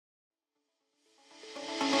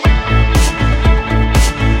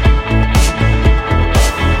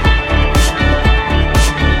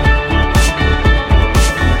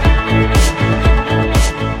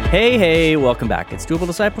Hey, welcome back. It's Doable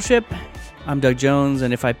Discipleship. I'm Doug Jones,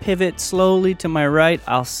 and if I pivot slowly to my right,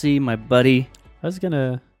 I'll see my buddy.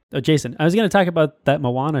 Jason, I was gonna talk about that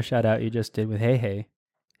Moana shout out you just did with Hey Hey.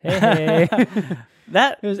 Hey Hey.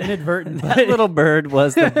 That It was inadvertent. that little bird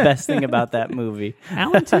was the best thing about that movie.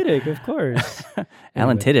 Alan Tudyk, of course.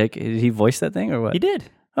 Alan Anyway. Tudyk, did he voice that thing or what? He did.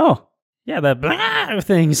 Oh, Yeah, the blah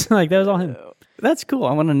things. Like, that was all him. that's cool.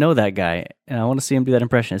 I want to know that guy, and I want to see him do that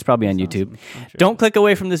impression. It's probably on YouTube. Awesome. I'm sure. Don't click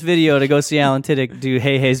away from this video to go see Alan Tudyk do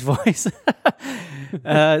Hey Hey's voice.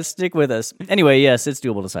 Stick with us. Anyway, yes, it's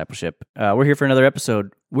Doable Discipleship. We're here for another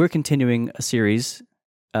episode. We're continuing a series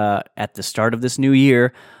at the start of this new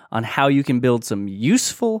year on how you can build some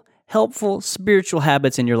useful, helpful, spiritual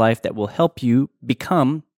habits in your life that will help you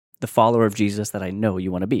become the follower of Jesus that I know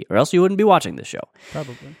you want to be, or else you wouldn't be watching this show.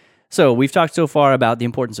 Probably. So we've talked so far about the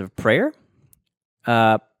importance of prayer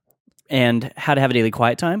and how to have a daily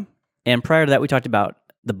quiet time. And prior to that, we talked about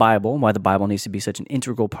the Bible and why the Bible needs to be such an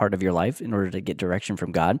integral part of your life in order to get direction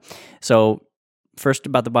from God. So first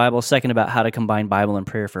about the Bible, second about how to combine Bible and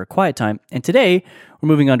prayer for a quiet time. And today, we're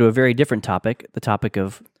moving on to a very different topic, the topic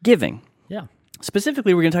of giving. Yeah.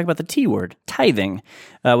 Specifically, we're going to talk about the T word, tithing,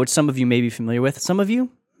 which some of you may be familiar with. Some of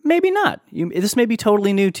you, maybe not. This may be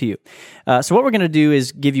totally new to you. So what we're going to do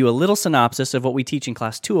is give you a little synopsis of what we teach in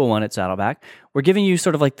Class 201 at Saddleback. We're giving you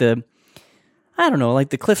sort of like the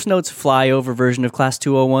Cliff's Notes flyover version of Class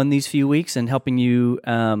 201 these few weeks and helping you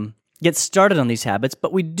get started on these habits.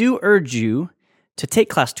 But we do urge you to take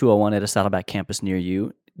Class 201 at a Saddleback campus near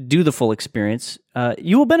you, do the full experience.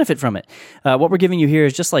 You will benefit from it. What we're giving you here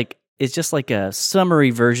is just like a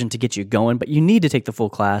summary version to get you going, but you need to take the full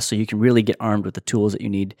class so you can really get armed with the tools that you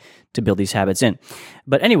need to build these habits in.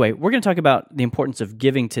 But anyway, we're going to talk about the importance of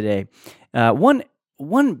giving today.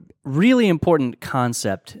 One really important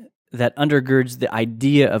concept that undergirds the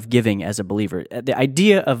idea of giving as a believer, the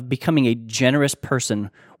idea of becoming a generous person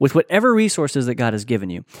with whatever resources that God has given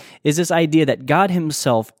you, is this idea that God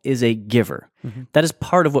himself is a giver. Mm-hmm. That is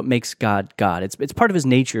part of what makes God God. It's part of his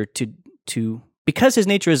nature to because his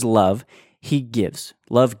nature is love, he gives.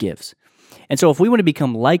 Love gives. And so if we want to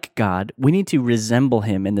become like God, we need to resemble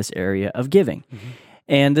him in this area of giving. Mm-hmm.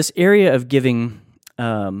 And this area of giving,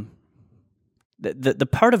 the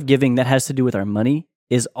part of giving that has to do with our money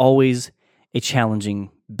is always a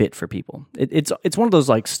challenging bit for people. It's one of those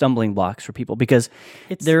like stumbling blocks for people because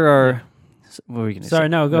there are... What were you going to say? Sorry,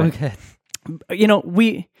 no, go ahead. You know,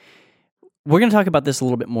 we're going to talk about this a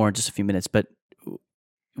little bit more in just a few minutes, but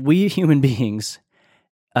we human beings,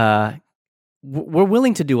 we're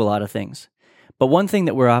willing to do a lot of things. But one thing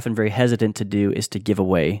that we're often very hesitant to do is to give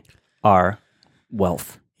away our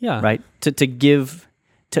wealth. Yeah. Right? To give...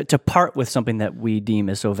 To part with something that we deem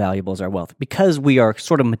as so valuable as our wealth. Because we are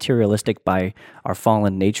sort of materialistic by our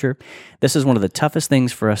fallen nature, this is one of the toughest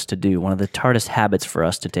things for us to do, one of the hardest habits for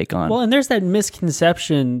us to take on. Well, and there's that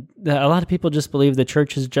misconception that a lot of people just believe the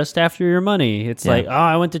church is just after your money. It's like, oh,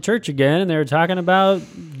 I went to church again, and they were talking about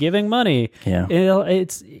giving money. Yeah.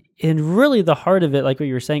 It's really the heart of it, like what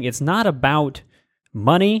you were saying, it's not about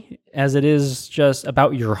money as it is just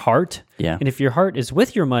about your heart. Yeah. And if your heart is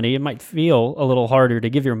with your money, it might feel a little harder to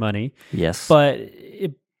give your money. Yes. But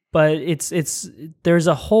it's there's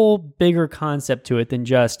a whole bigger concept to it than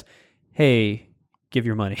just, hey, give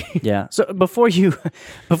your money. Yeah. So before you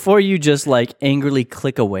just like angrily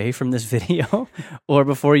click away from this video, or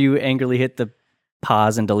before you angrily hit the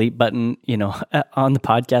pause and delete button, on the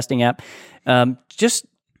podcasting app, just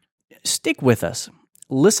stick with us.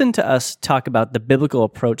 Listen to us talk about the biblical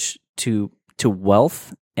approach to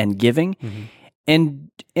wealth and giving, mm-hmm.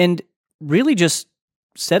 and really just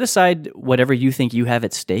set aside whatever you think you have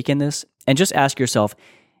at stake in this, and just ask yourself,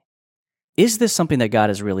 is this something that God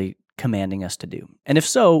is really commanding us to do? And if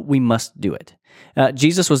so, we must do it.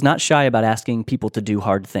 Jesus was not shy about asking people to do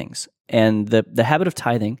hard things. And the habit of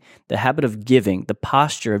tithing, the habit of giving, the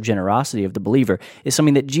posture of generosity of the believer is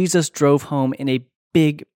something that Jesus drove home in a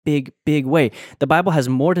big way. The Bible has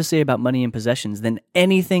more to say about money and possessions than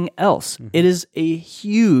anything else. Mm-hmm. It is a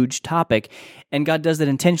huge topic, and God does that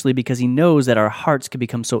intentionally because he knows that our hearts can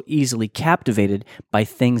become so easily captivated by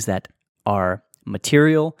things that are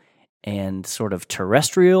material and sort of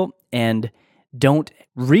terrestrial and don't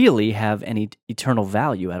really have any eternal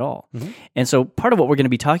value at all. Mm-hmm. And so part of what we're going to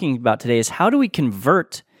be talking about today is how do we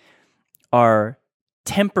convert our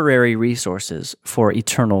temporary resources for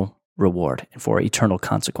eternal reward and for eternal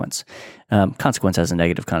consequence. Consequence has a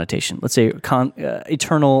negative connotation. Let's say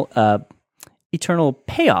eternal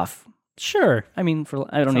payoff. Sure. I mean,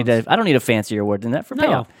 I don't need a fancier word than that for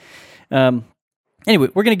payoff. No. Anyway,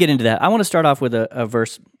 we're going to get into that. I want to start off with a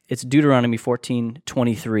verse It's Deuteronomy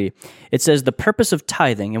 14:23. It says, the purpose of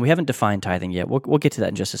tithing, and we haven't defined tithing yet. We'll get to that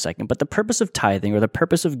in just a second. But the purpose of tithing, or the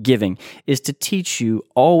purpose of giving, is to teach you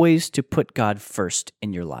always to put God first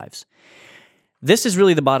in your lives. This is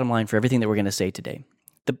really the bottom line for everything that we're going to say today.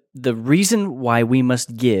 The reason why we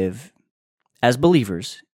must give as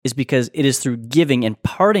believers is because it is through giving and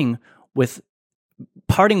parting with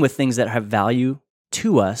things that have value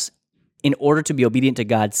to us in order to be obedient to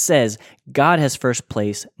God says God has first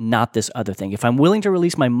place, not this other thing. If I'm willing to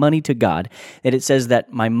release my money to God, then it says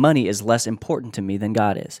that my money is less important to me than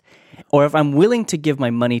God is. Or if I'm willing to give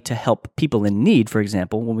my money to help people in need, for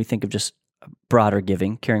example, when we think of just broader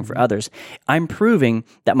giving, caring for others, I'm proving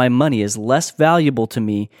that my money is less valuable to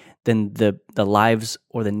me than the lives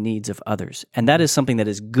or the needs of others. And that is something that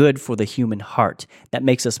is good for the human heart. That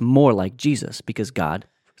makes us more like Jesus because God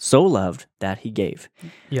so loved that he gave.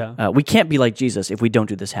 Yeah. We can't be like Jesus if we don't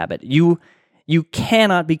do this habit. You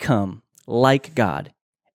cannot become like God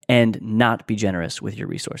and not be generous with your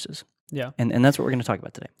resources. Yeah. And that's what we're going to talk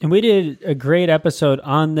about today. And we did a great episode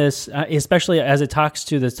on this, especially as it talks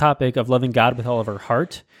to the topic of loving God with all of our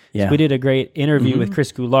heart. Yeah. So we did a great interview with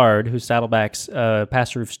Chris Goulard, who's Saddleback's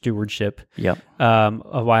pastor of stewardship. Yep.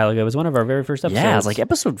 A while ago. It was one of our very first episodes. Yeah, it was like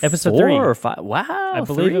episode 4 3 or 5. Wow. I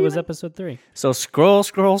believe it was episode 3. So scroll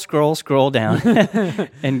down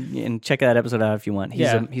and check that episode out if you want.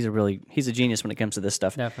 He's a genius when it comes to this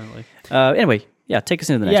stuff. Definitely. Anyway, take us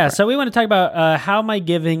into the next part. So we want to talk about how my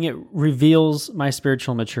giving reveals my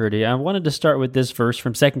spiritual maturity. I wanted to start with this verse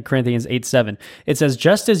from 2 Corinthians 8:7. It says,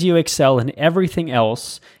 just as you excel in everything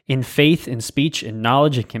else, in faith, in speech, in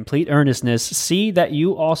knowledge, and complete earnestness, see that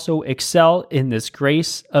you also excel in this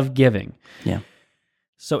grace of giving. Yeah.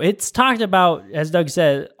 So it's talked about, as Doug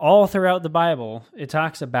said, all throughout the Bible, it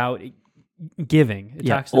talks about giving. It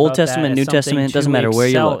talks Old about Testament, that New Testament, it doesn't to matter where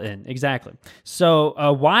you excel look. in. Exactly.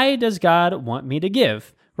 So why does God want me to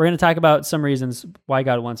give? We're going to talk about some reasons why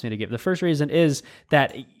God wants me to give. The first reason is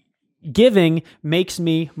that giving makes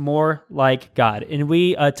me more like God. And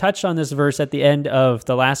we touched on this verse at the end of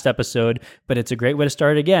the last episode, but it's a great way to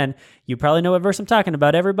start again. You probably know what verse I'm talking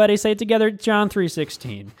about. Everybody say it together, John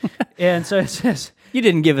 3:16. And so it says... You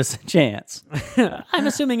didn't give us a chance. I'm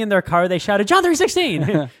assuming in their car they shouted, John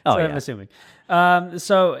 3:16. I'm assuming.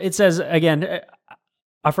 So it says, again...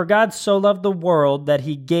 For God so loved the world that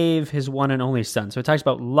he gave his one and only son. So it talks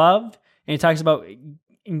about love and it talks about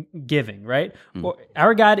giving, right?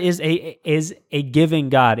 Our God is a giving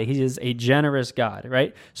God. He is a generous God,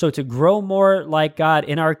 right? So to grow more like God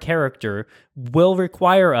in our character will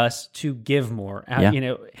require us to give more.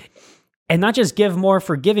 And not just give more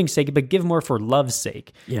for giving's sake, but give more for love's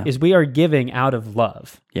sake. Yeah. Is we are giving out of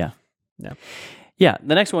love. Yeah. The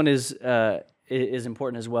next one is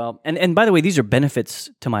important as well. And by the way, these are benefits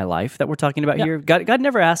to my life that we're talking about here. God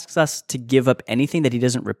never asks us to give up anything that he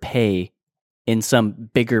doesn't repay in some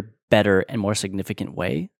bigger, better, and more significant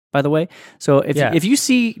way, by the way. So if you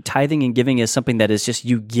see tithing and giving as something that is just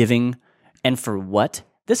you giving and for what,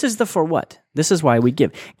 this is the for what. This is why we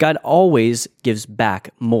give. God always gives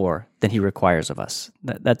back more than he requires of us.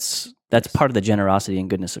 That's part of the generosity and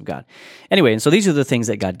goodness of God. Anyway, and so these are the things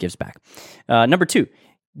that God gives back. Number 2,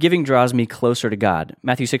 giving draws me closer to God.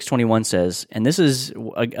 Matthew 6:21 says, and this is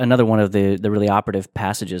another one of the really operative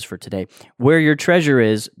passages for today, where your treasure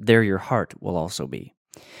is, there your heart will also be.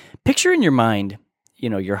 Picture in your mind,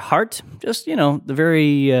 your heart, just, the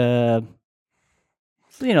very,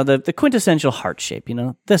 the quintessential heart shape,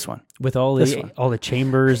 this one. With all the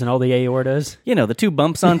chambers and all the aortas. The 2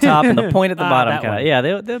 bumps on top and the point at the bottom. That one. Yeah,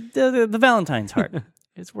 the Valentine's heart.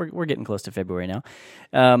 We're getting close to February now.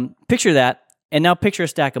 Picture that. And now picture a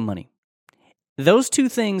stack of money. Those 2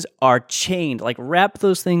 things are chained, like wrap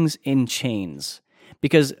those things in chains.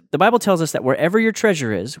 Because the Bible tells us that wherever your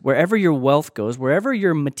treasure is, wherever your wealth goes, wherever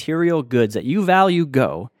your material goods that you value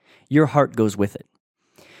go, your heart goes with it.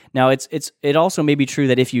 Now, it also may be true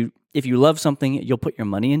that if you love something, you'll put your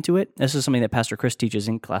money into it. This is something that Pastor Chris teaches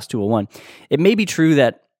in Class 201. It may be true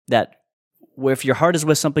that if your heart is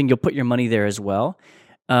with something, you'll put your money there as well.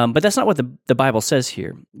 But that's not what the Bible says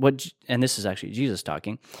here. And this is actually Jesus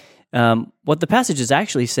talking. What the passage is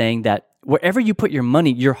actually saying that wherever you put your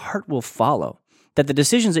money, your heart will follow. That the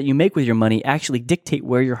decisions that you make with your money actually dictate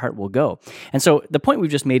where your heart will go. And so the point we've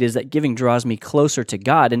just made is that giving draws me closer to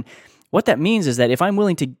God. And what that means is that if I'm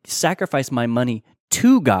willing to sacrifice my money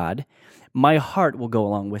to God, my heart will go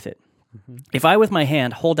along with it. Mm-hmm. If I, with my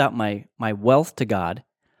hand, hold out my wealth to God,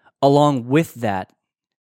 along with that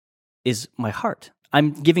is my heart.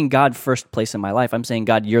 I'm giving God first place in my life. I'm saying,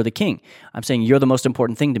 God, you're the king. I'm saying you're the most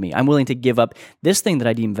important thing to me. I'm willing to give up this thing that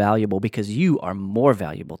I deem valuable because you are more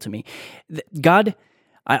valuable to me. God,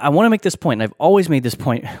 I want to make this point, and I've always made this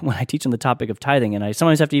point when I teach on the topic of tithing, and I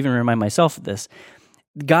sometimes have to even remind myself of this.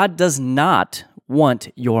 God does not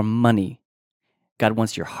want your money. God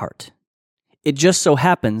wants your heart. It just so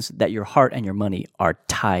happens that your heart and your money are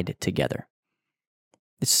tied together.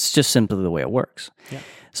 It's just simply the way it works. Yeah.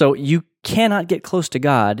 So you cannot get close to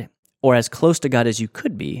God, or as close to God as you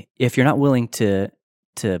could be, if you're not willing to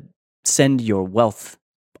send your wealth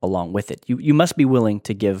along with it. You must be willing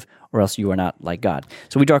to give, or else you are not like God.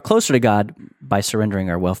 So we draw closer to God by surrendering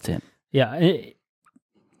our wealth to Him. Yeah.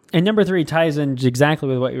 And number 3 ties in exactly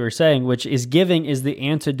with what you were saying, which is giving is the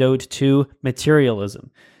antidote to materialism.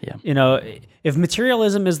 Yeah. You know, if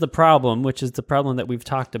materialism is the problem, which is the problem that we've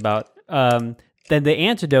talked about, then the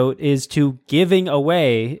antidote is to giving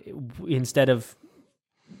away instead of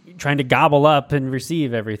trying to gobble up and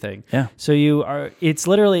receive everything. Yeah. So it's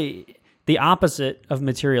literally the opposite of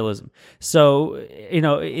materialism. So, you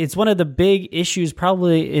know, it's one of the big issues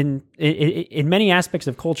probably in many aspects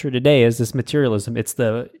of culture today is this materialism. It's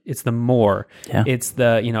the more. Yeah. It's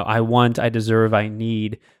the, you know, I want, I deserve, I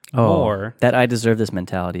need more. That I deserve this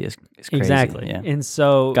mentality is crazy. Exactly. Yeah. And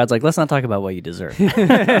so God's like, let's not talk about what you deserve.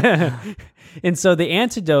 and so the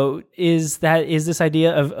antidote is this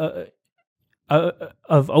idea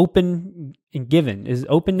of open and given, is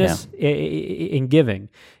openness in giving.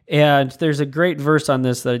 And there's a great verse on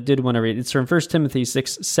this that I did want to read. It's from 1 Timothy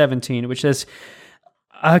 6:17, which says,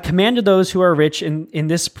 command to those who are rich in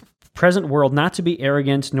this present world not to be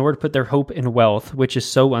arrogant, nor to put their hope in wealth, which is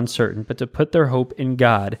so uncertain, but to put their hope in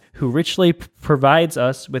God, who richly provides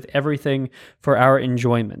us with everything for our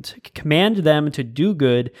enjoyment. Command them to do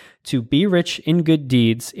good, to be rich in good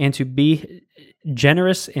deeds, and to be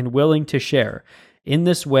generous and willing to share. In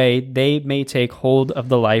this way, they may take hold of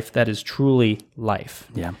the life that is truly life.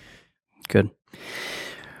 Yeah, good. All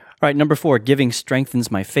right, number 4, giving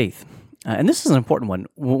strengthens my faith. And this is an important one.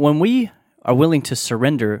 When we are willing to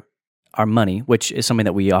surrender our money, which is something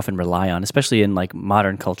that we often rely on, especially in like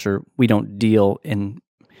modern culture, we don't deal in,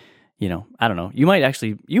 you know, I don't know. You might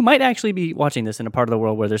actually be watching this in a part of the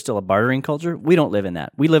world where there's still a bartering culture. We don't live in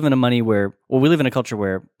that. We live in we live in a culture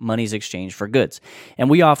where money's exchanged for goods. And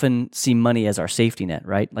we often see money as our safety net,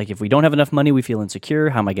 right? Like if we don't have enough money, we feel insecure.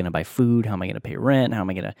 How am I going to buy food? How am I going to pay rent? How am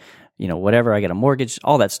I going to, you know, whatever, I got a mortgage,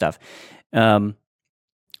 all that stuff.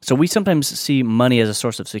 So we sometimes see money as a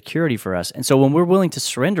source of security for us. And so when we're willing to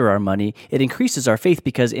surrender our money, it increases our faith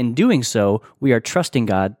because in doing so, we are trusting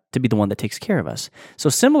God to be the one that takes care of us. So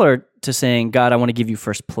similar to saying, God, I want to give you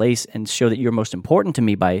first place and show that you're most important to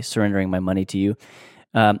me by surrendering my money to you,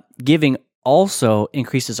 giving also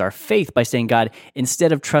increases our faith by saying, God,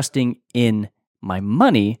 instead of trusting in my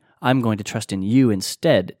money, I'm going to trust in you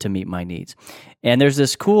instead to meet my needs. And there's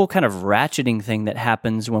this cool kind of ratcheting thing that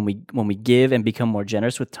happens when we give and become more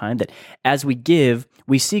generous with time, that as we give,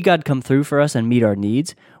 we see God come through for us and meet our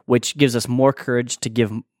needs, which gives us more courage to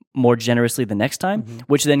give more generously the next time,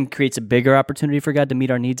 which then creates a bigger opportunity for God to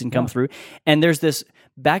meet our needs and come through. And there's this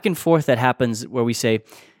back and forth that happens where we say,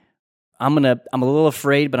 I'm a little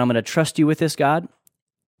afraid, but I'm going to trust you with this, God.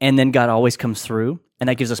 And then God always comes through, and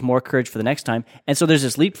that gives us more courage for the next time. And so there's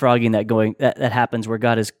this leapfrogging that happens where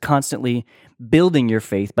God is constantly building your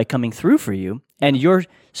faith by coming through for you, and you're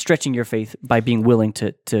stretching your faith by being willing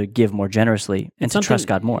to give more generously and to trust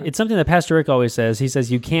God more. It's something that Pastor Rick always says. He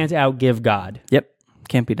says, you can't outgive God. Yep,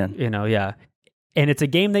 can't be done. You know, yeah. And it's a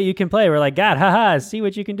game that you can play. We're like, God, haha, see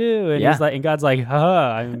what you can do. And he's like, and God's like,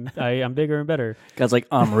 haha, I'm bigger and better. God's like,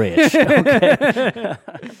 I'm rich. Okay.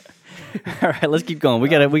 All right, let's keep going. We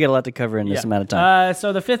got a lot to cover in this amount of time.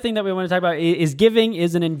 So the fifth thing that we want to talk about is giving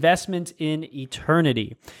is an investment in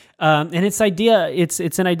eternity. And it's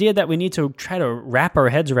an idea that we need to try to wrap our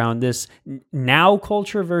heads around, this now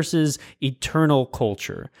culture versus eternal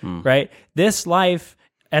culture, right? This life,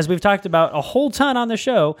 as we've talked about a whole ton on the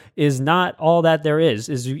show, is not all that there is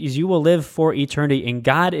you will live for eternity, and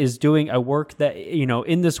God is doing a work that, you know,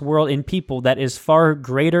 in this world, in people, that is far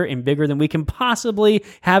greater and bigger than we can possibly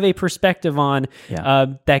have a perspective on,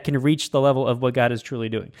 that can reach the level of what God is truly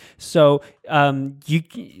doing. So, like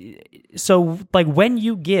when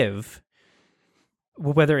you give,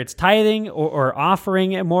 whether it's tithing or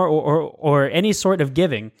offering more or any sort of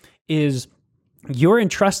giving, is you're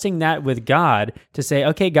entrusting that with God to say,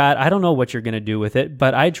 okay, God, I don't know what you're going to do with it,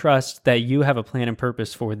 but I trust that you have a plan and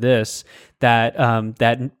purpose for this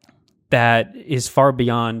that is far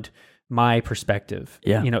beyond my perspective.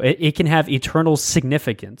 Yeah. You know, it can have eternal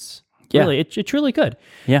significance. Yeah. Really, it truly could.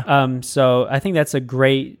 Yeah. So I think that's a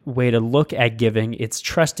great way to look at giving. It's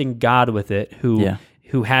trusting God with it,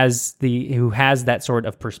 who has that sort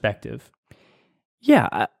of perspective.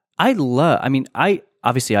 Yeah.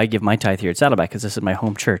 obviously I give my tithe here at Saddleback because this is my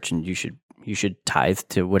home church, and you should tithe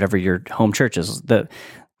to whatever your home church is. The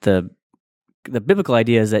biblical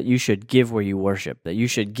idea is that you should give where you worship, that you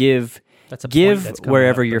should give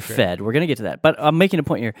wherever you're fed. We're going to get to that. But I'm making a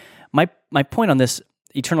point here. My point on this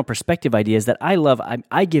eternal perspective idea is that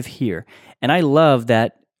I give here, and I love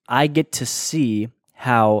that I get to see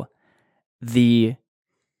how I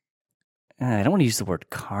don't want to use the word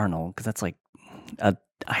carnal because that's like I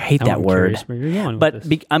hate that word. Where you're going but with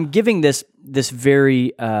this. I'm giving this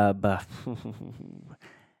very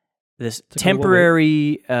this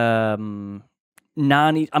temporary I'm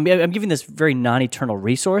giving this very non-eternal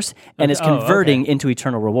resource, and it's converting into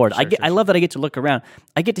eternal reward. I love that I get to look around.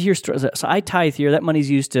 I get to hear stories. So I tithe here. That money's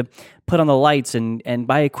used to put on the lights and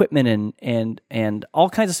buy equipment and all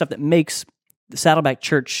kinds of stuff that makes the Saddleback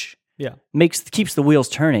Church keeps the wheels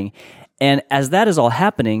turning. And as that is all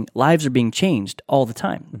happening, lives are being changed all the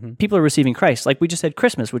time. Mm-hmm. People are receiving Christ. Like we just had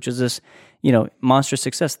Christmas, which is this, monstrous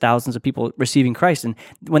success, thousands of people receiving Christ. And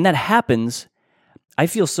when that happens, I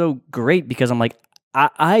feel so great because I'm like,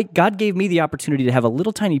 God gave me the opportunity to have a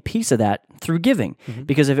little tiny piece of that through giving. Mm-hmm.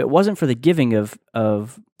 Because if it wasn't for the giving of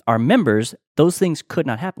our members, those things could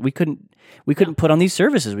not happen. We couldn't put on these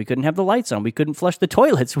services. We couldn't have the lights on. We couldn't flush the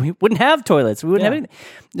toilets. We wouldn't have toilets. We wouldn't have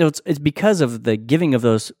anything. It's because of the giving of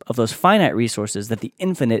those finite resources that the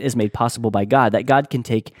infinite is made possible by God, that God can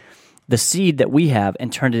take the seed that we have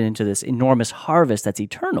and turn it into this enormous harvest that's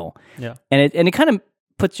eternal. Yeah. And it kind of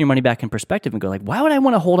puts your money back in perspective and go like, why would I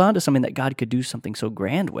want to hold on to something that God could do something so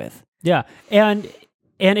grand with? Yeah. And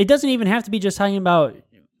it doesn't even have to be just talking about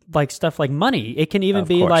like stuff like money. It can even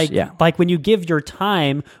be like when you give your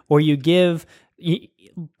time, or you give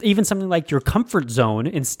even something like your comfort zone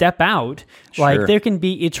and step out, like there can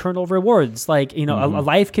be eternal rewards. Like, a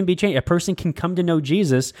life can be changed. A person can come to know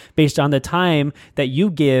Jesus based on the time that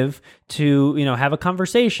you give to, have a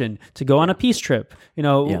conversation, to go on a peace trip,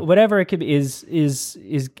 whatever it could be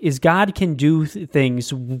is God can do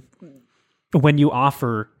things when you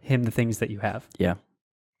offer him the things that you have. Yeah.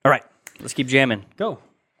 All right. Let's keep jamming. Go.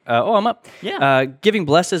 I'm up. Yeah. Giving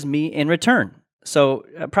blesses me in return. So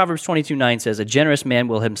Proverbs 22:9 says, a generous man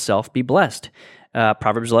will himself be blessed.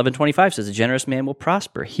 Proverbs 11:25 says, a generous man will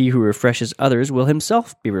prosper. He who refreshes others will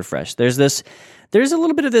himself be refreshed. There's a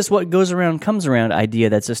little bit of this what goes around comes around idea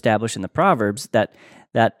that's established in the Proverbs that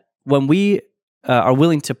when we are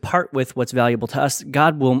willing to part with what's valuable to us,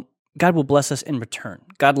 God will bless us in return.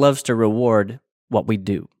 God loves to reward what we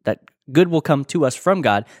do. That good will come to us from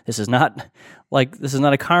God. This is not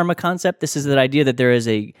a karma concept. This is that idea that there's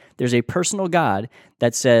a personal God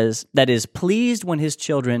that is pleased when his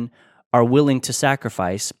children are willing to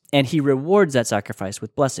sacrifice, and he rewards that sacrifice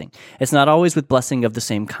with blessing. It's not always with blessing of the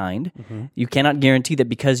same kind. Mm-hmm. You cannot guarantee that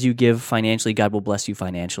because you give financially, God will bless you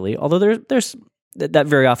financially, although there's that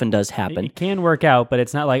very often does happen. It can work out, but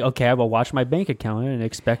it's not like, okay, I will watch my bank account and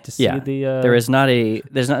expect to see the... There's not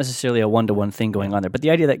necessarily a one-to-one thing going on there, but the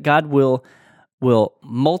idea that God will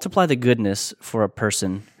multiply the goodness for a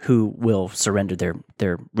person who will surrender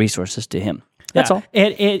their resources to him. That's all.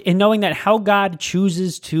 And knowing that how God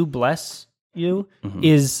chooses to bless you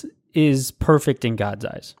is perfect in God's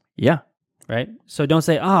eyes. Yeah. Right? So don't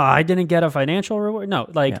say, I didn't get a financial reward. No,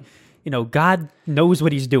 God knows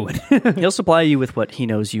what he's doing. He'll supply you with what he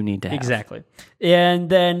knows you need to have. Exactly. And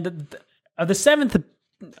then the seventh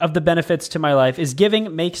of the benefits to my life is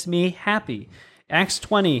giving makes me happy. Acts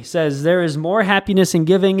 20 says, there is more happiness in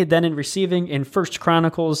giving than in receiving. And 1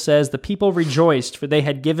 Chronicles says, the people rejoiced, for they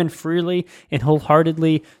had given freely and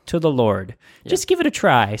wholeheartedly to the Lord. Yeah. Just give it a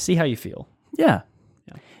try. See how you feel. Yeah.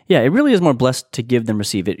 Yeah, it really is more blessed to give than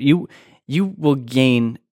receive it. You will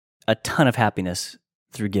gain a ton of happiness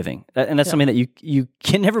through giving. And that's something that you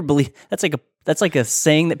can never believe. That's like a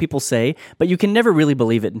saying that people say, but you can never really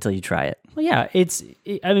believe it until you try it. Well, yeah, it's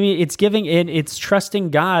giving and it's trusting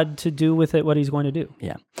God to do with it what he's going to do.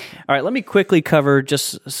 Yeah. All right, let me quickly cover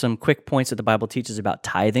just some quick points that the Bible teaches about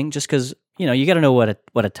tithing, just because, you got to know what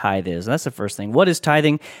a tithe is. And that's the first thing. What is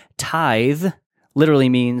tithing? Tithe literally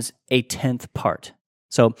means a tenth part.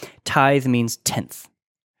 So tithe means tenth.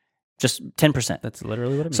 Just 10%. That's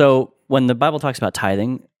literally what it means. So when the Bible talks about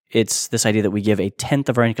tithing, it's this idea that we give a tenth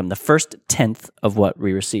of our income, the first tenth of what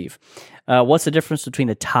we receive. What's the difference between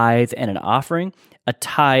a tithe and an offering? A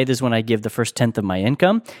tithe is when I give the first tenth of my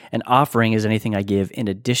income. An offering is anything I give in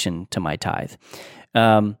addition to my tithe.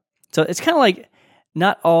 So it's kind of like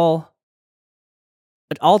not all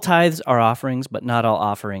tithes are offerings, but not all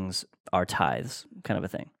offerings are tithes, kind of a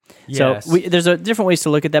thing. Yes. So there's different ways to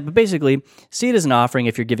look at that, but basically, see it as an offering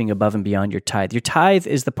if you're giving above and beyond your tithe. Your tithe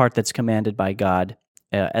is the part that's commanded by God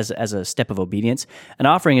as a step of obedience. An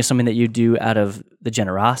offering is something that you do out of the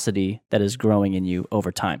generosity that is growing in you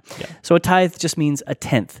over time. Yeah. So a tithe just means a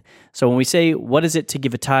tenth. So when we say, what is it to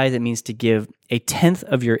give a tithe? It means to give a tenth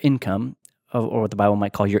of your income, or what the Bible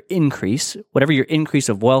might call your increase. Whatever your increase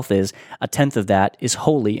of wealth is, a tenth of that is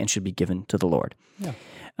holy and should be given to the Lord. Yeah.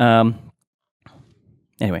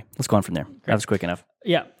 Anyway, let's go on from there. Great. That was quick enough.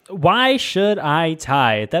 Yeah. Why should I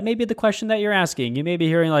tithe? That may be the question that you're asking. You may be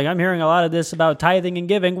hearing, I'm hearing a lot of this about tithing and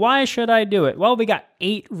giving. Why should I do it? Well, we got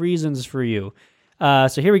 8 reasons for you.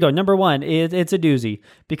 So here we go. Number 1, it's a doozy.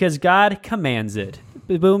 Because God commands it.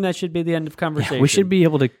 Boom, that should be the end of conversation. Yeah, we should be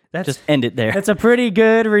able to just end it there. That's a pretty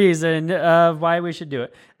good reason of why we should do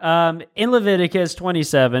it. In Leviticus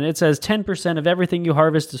 27, it says, 10% of everything you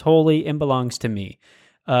harvest is holy and belongs to me.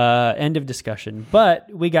 End of discussion. But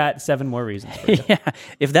we got 7 more reasons for you. Yeah,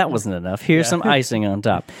 if that wasn't enough, here's some icing on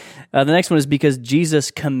top. The next one is because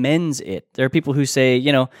Jesus commends it. There are people who say,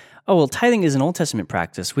 oh, well, tithing is an Old Testament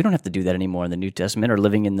practice. We don't have to do that anymore in the New Testament or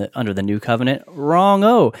living under the New Covenant.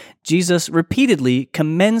 Wrong-o. Jesus repeatedly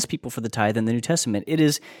commends people for the tithe in the New Testament.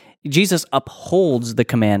 Jesus upholds the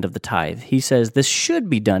command of the tithe. He says this should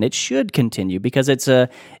be done. It should continue because it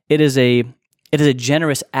is a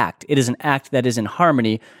generous act. It is an act that is in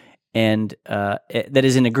harmony and that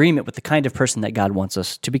is in agreement with the kind of person that God wants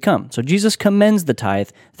us to become. So Jesus commends the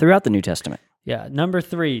tithe throughout the New Testament. Yeah. Number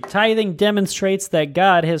 3, tithing demonstrates that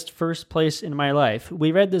God has first place in my life.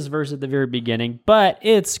 We read this verse at the very beginning, but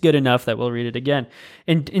it's good enough that we'll read it again.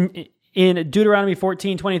 In Deuteronomy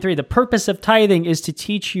 14:23, the purpose of tithing is to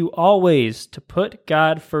teach you always to put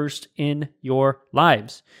God first in your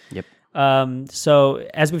lives. Yep. So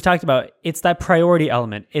as we've talked about, it's that priority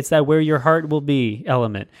element. It's that where your heart will be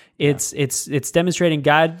element. It's demonstrating,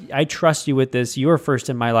 God, I trust you with this. You're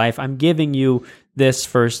first in my life. I'm giving you this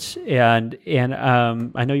first, and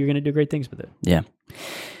I know you're going to do great things with it. Yeah.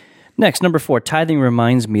 Next, number 4, tithing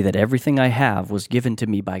reminds me that everything I have was given to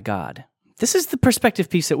me by God. This is the perspective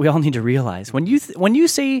piece that we all need to realize. When you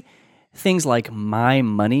say things like my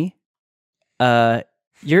money,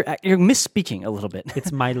 you're misspeaking a little bit.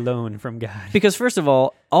 It's my loan from God. Because first of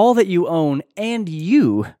all that you own and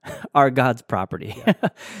you are God's property. Yeah.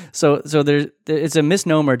 So it's a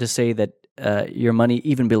misnomer to say that your money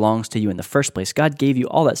even belongs to you in the first place. God gave you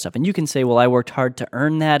all that stuff. And you can say, well, I worked hard to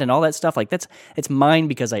earn that and all that stuff. It's mine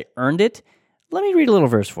because I earned it. Let me read a little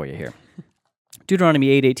verse for you here. Deuteronomy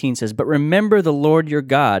 8:18 says, but remember the Lord your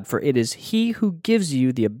God, for it is He who gives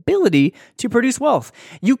you the ability to produce wealth.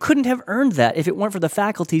 You couldn't have earned that if it weren't for the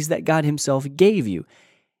faculties that God Himself gave you.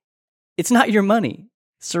 It's not your money.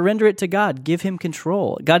 Surrender it to God. Give Him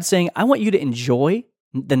control. God's saying, I want you to enjoy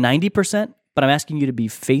the 90%, but I'm asking you to be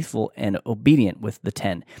faithful and obedient with the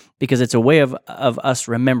 10, because it's a way of us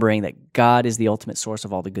remembering that God is the ultimate source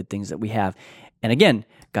of all the good things that we have. And again,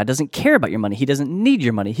 God doesn't care about your money. He doesn't need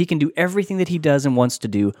your money. He can do everything that He does and wants to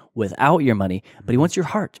do without your money, but He wants your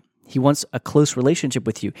heart. He wants a close relationship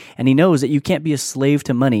with you, and He knows that you can't be a slave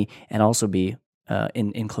to money and also be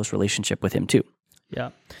in close relationship with Him too. Yeah.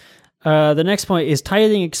 The next point is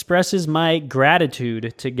tithing expresses my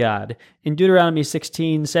gratitude to God. In Deuteronomy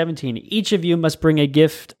 16:17, each of you must bring a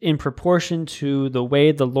gift in proportion to the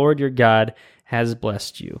way the Lord your God has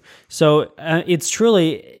blessed you. So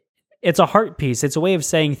it's a heart piece. It's a way of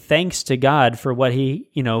saying thanks to God for what He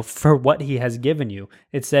has given you.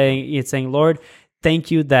 It's saying, Lord, thank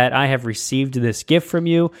you that I have received this gift from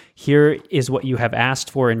you. Here is what you have asked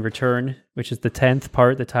for in return, which is the 10th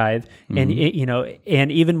part, the tithe, and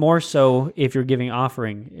and even more so if you're giving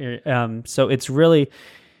offering. So it's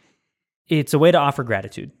a way to offer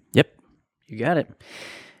gratitude. Yep, you got it.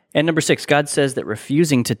 And number 6, God says that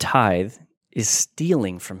refusing to tithe is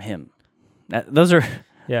stealing from Him. Those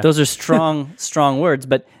are strong words,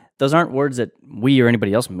 but those aren't words that we or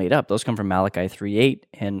anybody else made up. Those come from Malachi 3:8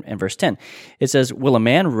 and verse 10. It says, will a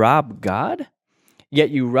man rob God? Yet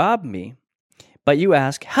you rob me. But you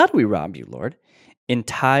ask, how do we rob you, Lord? In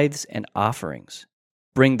tithes and offerings.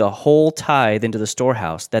 Bring the whole tithe into the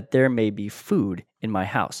storehouse, that there may be food in my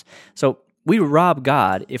house. So we rob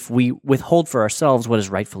God if we withhold for ourselves what is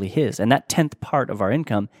rightfully His. And that 10th part of our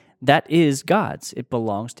income, that is God's. It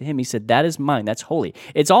belongs to Him. He said, that is mine. That's holy.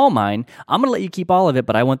 It's all mine. I'm going to let you keep all of it,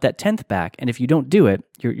 but I want that 10th back. And if you don't do it,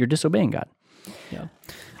 you're disobeying God. Yeah.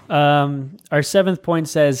 Our 7th point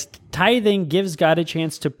says, tithing gives God a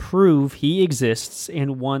chance to prove He exists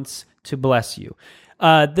and wants to bless you.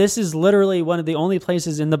 This is literally one of the only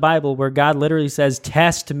places in the Bible where God literally says,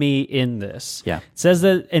 test me in this. Yeah. It says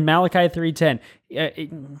that in Malachi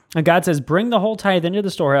 3:10, God says, bring the whole tithe into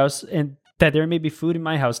the storehouse and that there may be food in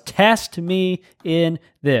my house. Test me in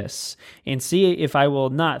this, and see if I will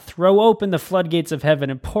not throw open the floodgates of heaven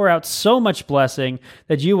and pour out so much blessing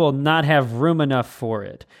that you will not have room enough for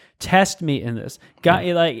it. Test me in this. God,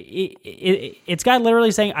 it's God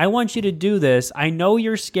literally saying, I want you to do this. I know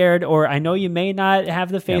you're scared, or I know you may not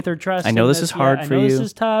have the faith or trust. I know this is hard for you. I know this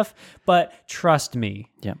is tough, but trust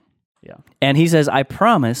me. Yeah. Yeah. And he says, I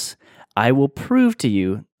promise I will prove to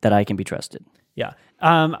you that I can be trusted. Yeah.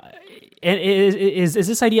 And is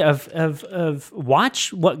this idea of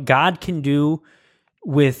watch what God can do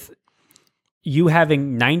with you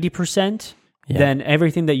having 90%, than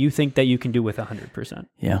everything that you think that you can do with 100%.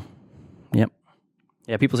 Yeah. Yep.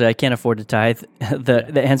 Yeah, people say, I can't afford to tithe.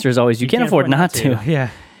 The answer is always, you can't afford not to.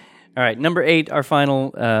 Yeah. All right, number 8, our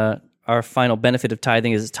final benefit of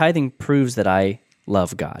tithing is tithing proves that I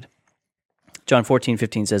love God. John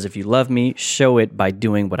 14:15 says, if you love me, show it by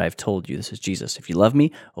doing what I've told you. This is Jesus. If you love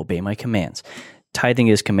me, obey my commands. Tithing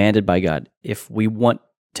is commanded by God. If we want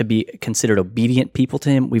to be considered obedient people to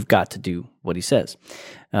him, we've got to do what he says.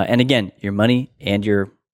 And again, your money and your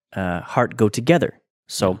heart go together.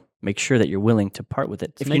 So make sure that you're willing to part with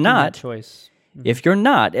it. If you're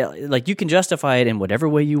not, like, you can justify it in whatever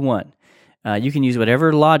way you want. You can use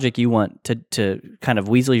whatever logic you want to kind of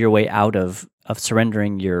weasel your way out of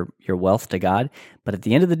surrendering your wealth to God. But at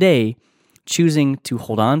the end of the day, choosing to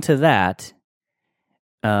hold on to that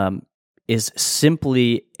is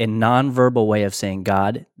simply a nonverbal way of saying,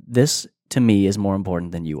 God, this to me is more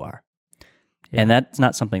important than you are. Yeah. And that's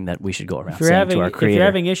not something that we should go around saying to our Creator. If you're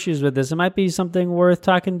having issues with this, it might be something worth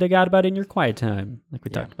talking to God about in your quiet time, like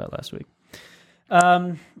we talked about last week.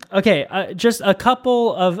 Okay, just a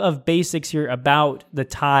couple of basics here about the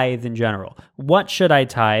tithe in general. What should I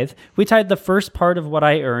tithe? We tithe the first part of what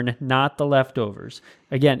I earn, not the leftovers.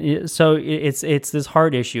 Again, so it's this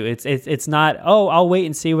hard issue. It's not, I'll wait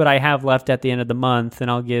and see what I have left at the end of the month and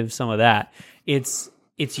I'll give some of that. It's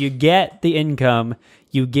you get the income,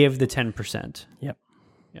 you give the 10%. Yep.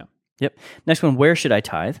 Next one, where should I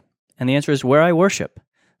tithe? And the answer is where I worship.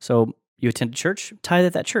 So you attend a church, tithe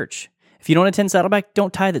at that church. If you don't attend Saddleback,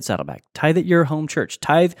 don't tithe at Saddleback. Tithe at your home church.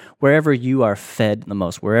 Tithe wherever you are fed the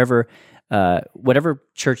most, wherever, whatever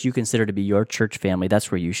church you consider to be your church family,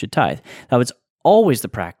 that's where you should tithe. That was always the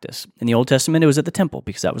practice. In the Old Testament, it was at the temple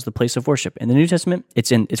because that was the place of worship. In the New Testament,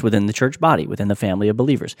 it's within the church body, within the family of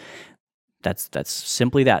believers. That's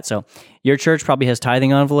simply that. So your church probably has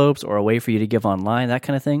tithing envelopes or a way for you to give online, that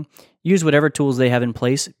kind of thing. Use whatever tools they have in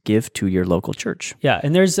place. Give to your local church. Yeah,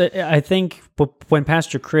 and I think when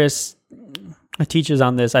Pastor Chris teaches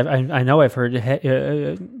on this, I know I've heard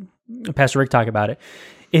Pastor Rick talk about it.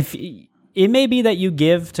 If it may be that you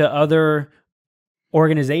give to other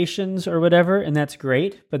organizations or whatever, and that's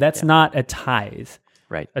great, but that's not a tithe.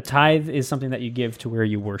 Right. A tithe is something that you give to where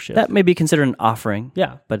you worship. That may be considered an offering.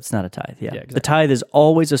 Yeah. But it's not a tithe. Yeah. Exactly. The tithe is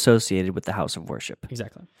always associated with the house of worship.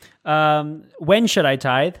 Exactly. When should I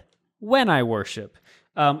tithe? When I worship.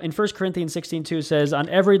 In 1 Corinthians 16:2 says, on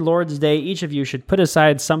every Lord's Day, each of you should put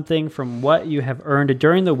aside something from what you have earned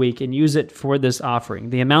during the week and use it for this offering.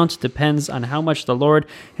 The amount depends on how much the Lord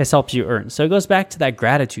has helped you earn. So it goes back to that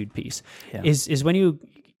gratitude piece. Yeah. Is when you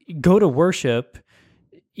go to worship,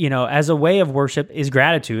 as a way of worship, is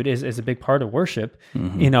gratitude is a big part of worship.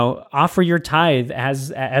 Mm-hmm. Offer your tithe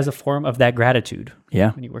as a form of that gratitude.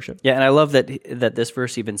 Yeah. When you worship. Yeah, and I love that this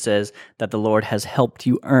verse even says that the Lord has helped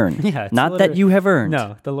you earn. Yeah, not that you have earned.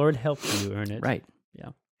 No, the Lord helped you earn it. Right.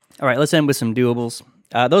 Yeah. All right, let's end with some doables.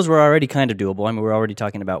 Those were already kind of doable. I mean, we're already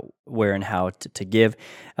talking about where and how to give.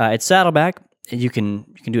 At Saddleback, you can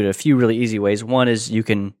do it a few really easy ways. One is you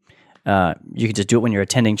can just do it when you're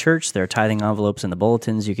attending church. There are tithing envelopes in the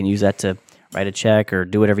bulletins. You can use that to write a check or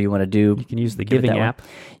do whatever you want to do. You can use the giving app.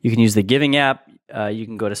 You can use the giving app. You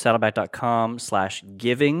can go to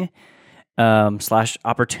saddleback.com/giving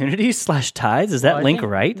 /opportunities/tithes. Is that link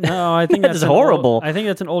right? No, I think that's horrible. I think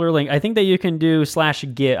that's an older link. I think that you can do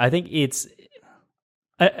 /give. I think it's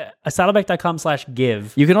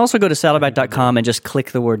saddleback.com/give. You can also go to saddleback.com and just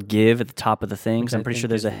click the word give at the top of the thing. So I'm pretty sure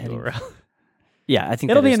there's a heading. Yeah, I think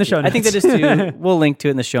it'll be in the show notes. I think that is too. We'll link to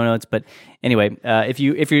it in the show notes. But anyway, if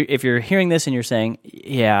you're hearing this and you're saying,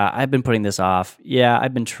 "Yeah, I've been putting this off. Yeah,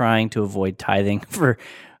 I've been trying to avoid tithing for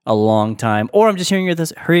a long time," or I'm just hearing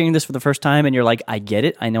this for the first time, and you're like, "I get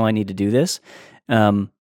it. I know I need to do this." Then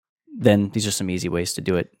these are some easy ways to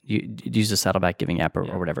do it. You use the Saddleback Giving app or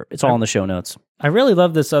whatever. It's all in the show notes. I really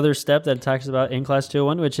love this other step that it talks about in Class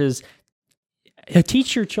 201, which is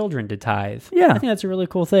teach your children to tithe. Yeah. I think that's a really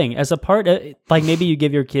cool thing. As a part of, like, maybe you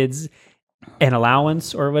give your kids an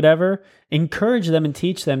allowance or whatever, encourage them and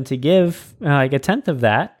teach them to give like a tenth of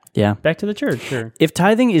that Yeah. Back to the church, sure. If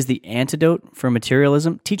tithing is the antidote for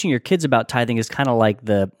materialism, teaching your kids about tithing is kind of like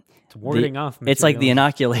it's warding off materialism. It's like the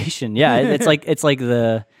inoculation. Yeah, it's like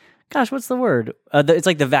the gosh, what's the word? It's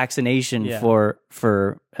like the vaccination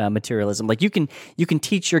for materialism. Like you can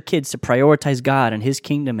teach your kids to prioritize God and His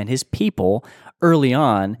kingdom and His people early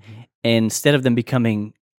on, instead of them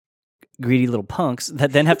becoming greedy little punks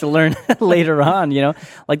that then have to learn later on.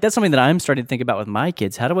 Like that's something that I'm starting to think about with my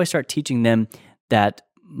kids. How do I start teaching them that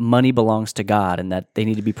money belongs to God and that they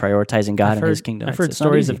need to be prioritizing God and His kingdom? I've heard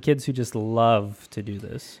stories of kids who just love to do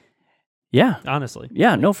this. Yeah. Honestly.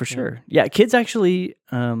 Yeah, no, for sure. Yeah, kids actually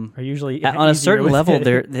are usually on a certain level,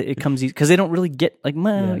 it comes easy because they don't really get like,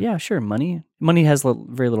 sure, money. Money has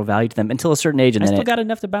very little value to them until a certain age, and then I still got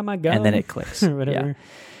enough to buy my gun, and then it clicks or whatever.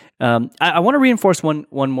 Yeah. I want to reinforce one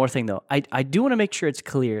more thing though. I do want to make sure it's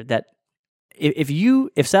clear that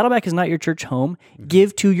if Saddleback is not your church home,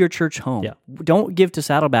 give to your church home. Yeah. Don't give to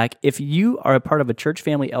Saddleback. If you are a part of a church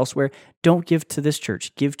family elsewhere, don't give to this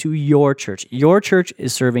church. Give to your church. Your church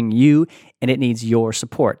is serving you, and it needs your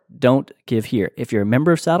support. Don't give here. If you're a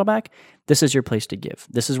member of Saddleback, this is your place to give.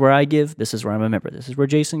 This is where I give. This is where I'm a member. This is where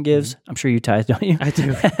Jason gives. I'm sure you tithe, don't you? I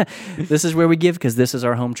do. This is where we give because this is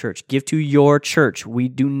our home church. Give to your church. We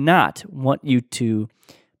do not want you to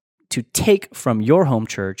take from your home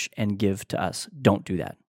church and give to us. Don't do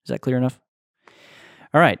that. Is that clear enough?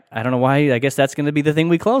 All right. I don't know why. I guess that's going to be the thing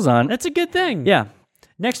we close on. That's a good thing. Yeah.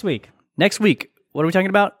 Next week, what are we talking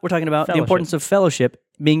about? We're talking about the importance of fellowship,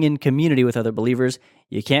 being in community with other believers.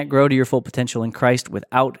 You can't grow to your full potential in Christ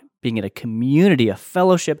without being in a community, a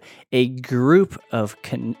fellowship, a group of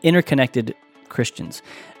interconnected Christians.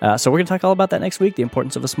 So we're going to talk all about that next week, the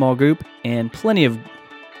importance of a small group, and plenty of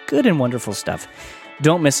good and wonderful stuff.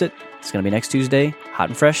 Don't miss it. It's going to be next Tuesday, hot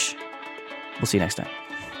and fresh. We'll see you next time.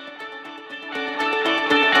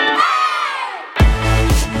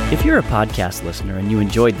 If you're a podcast listener and you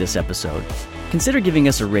enjoyed this episode, consider giving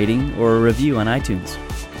us a rating or a review on iTunes.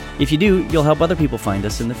 If you do, you'll help other people find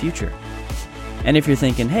us in the future. And if you're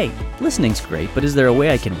thinking, hey, listening's great, but is there a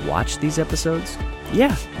way I can watch these episodes?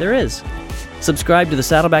 Yeah, there is. Subscribe to the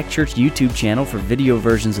Saddleback Church YouTube channel for video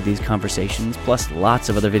versions of these conversations, plus lots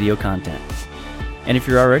of other video content. And if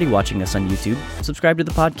you're already watching us on YouTube, subscribe to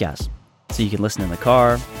the podcast so you can listen in the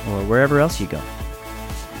car or wherever else you go.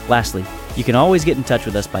 Lastly, you can always get in touch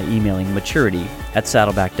with us by emailing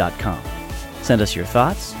maturity@saddleback.com. Send us your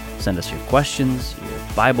thoughts, send us your questions, your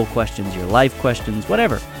Bible questions, your life questions,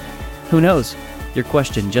 whatever. Who knows? Your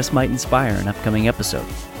question just might inspire an upcoming episode.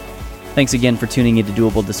 Thanks again for tuning in to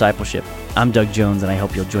Doable Discipleship. I'm Doug Jones, and I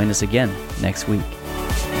hope you'll join us again next week.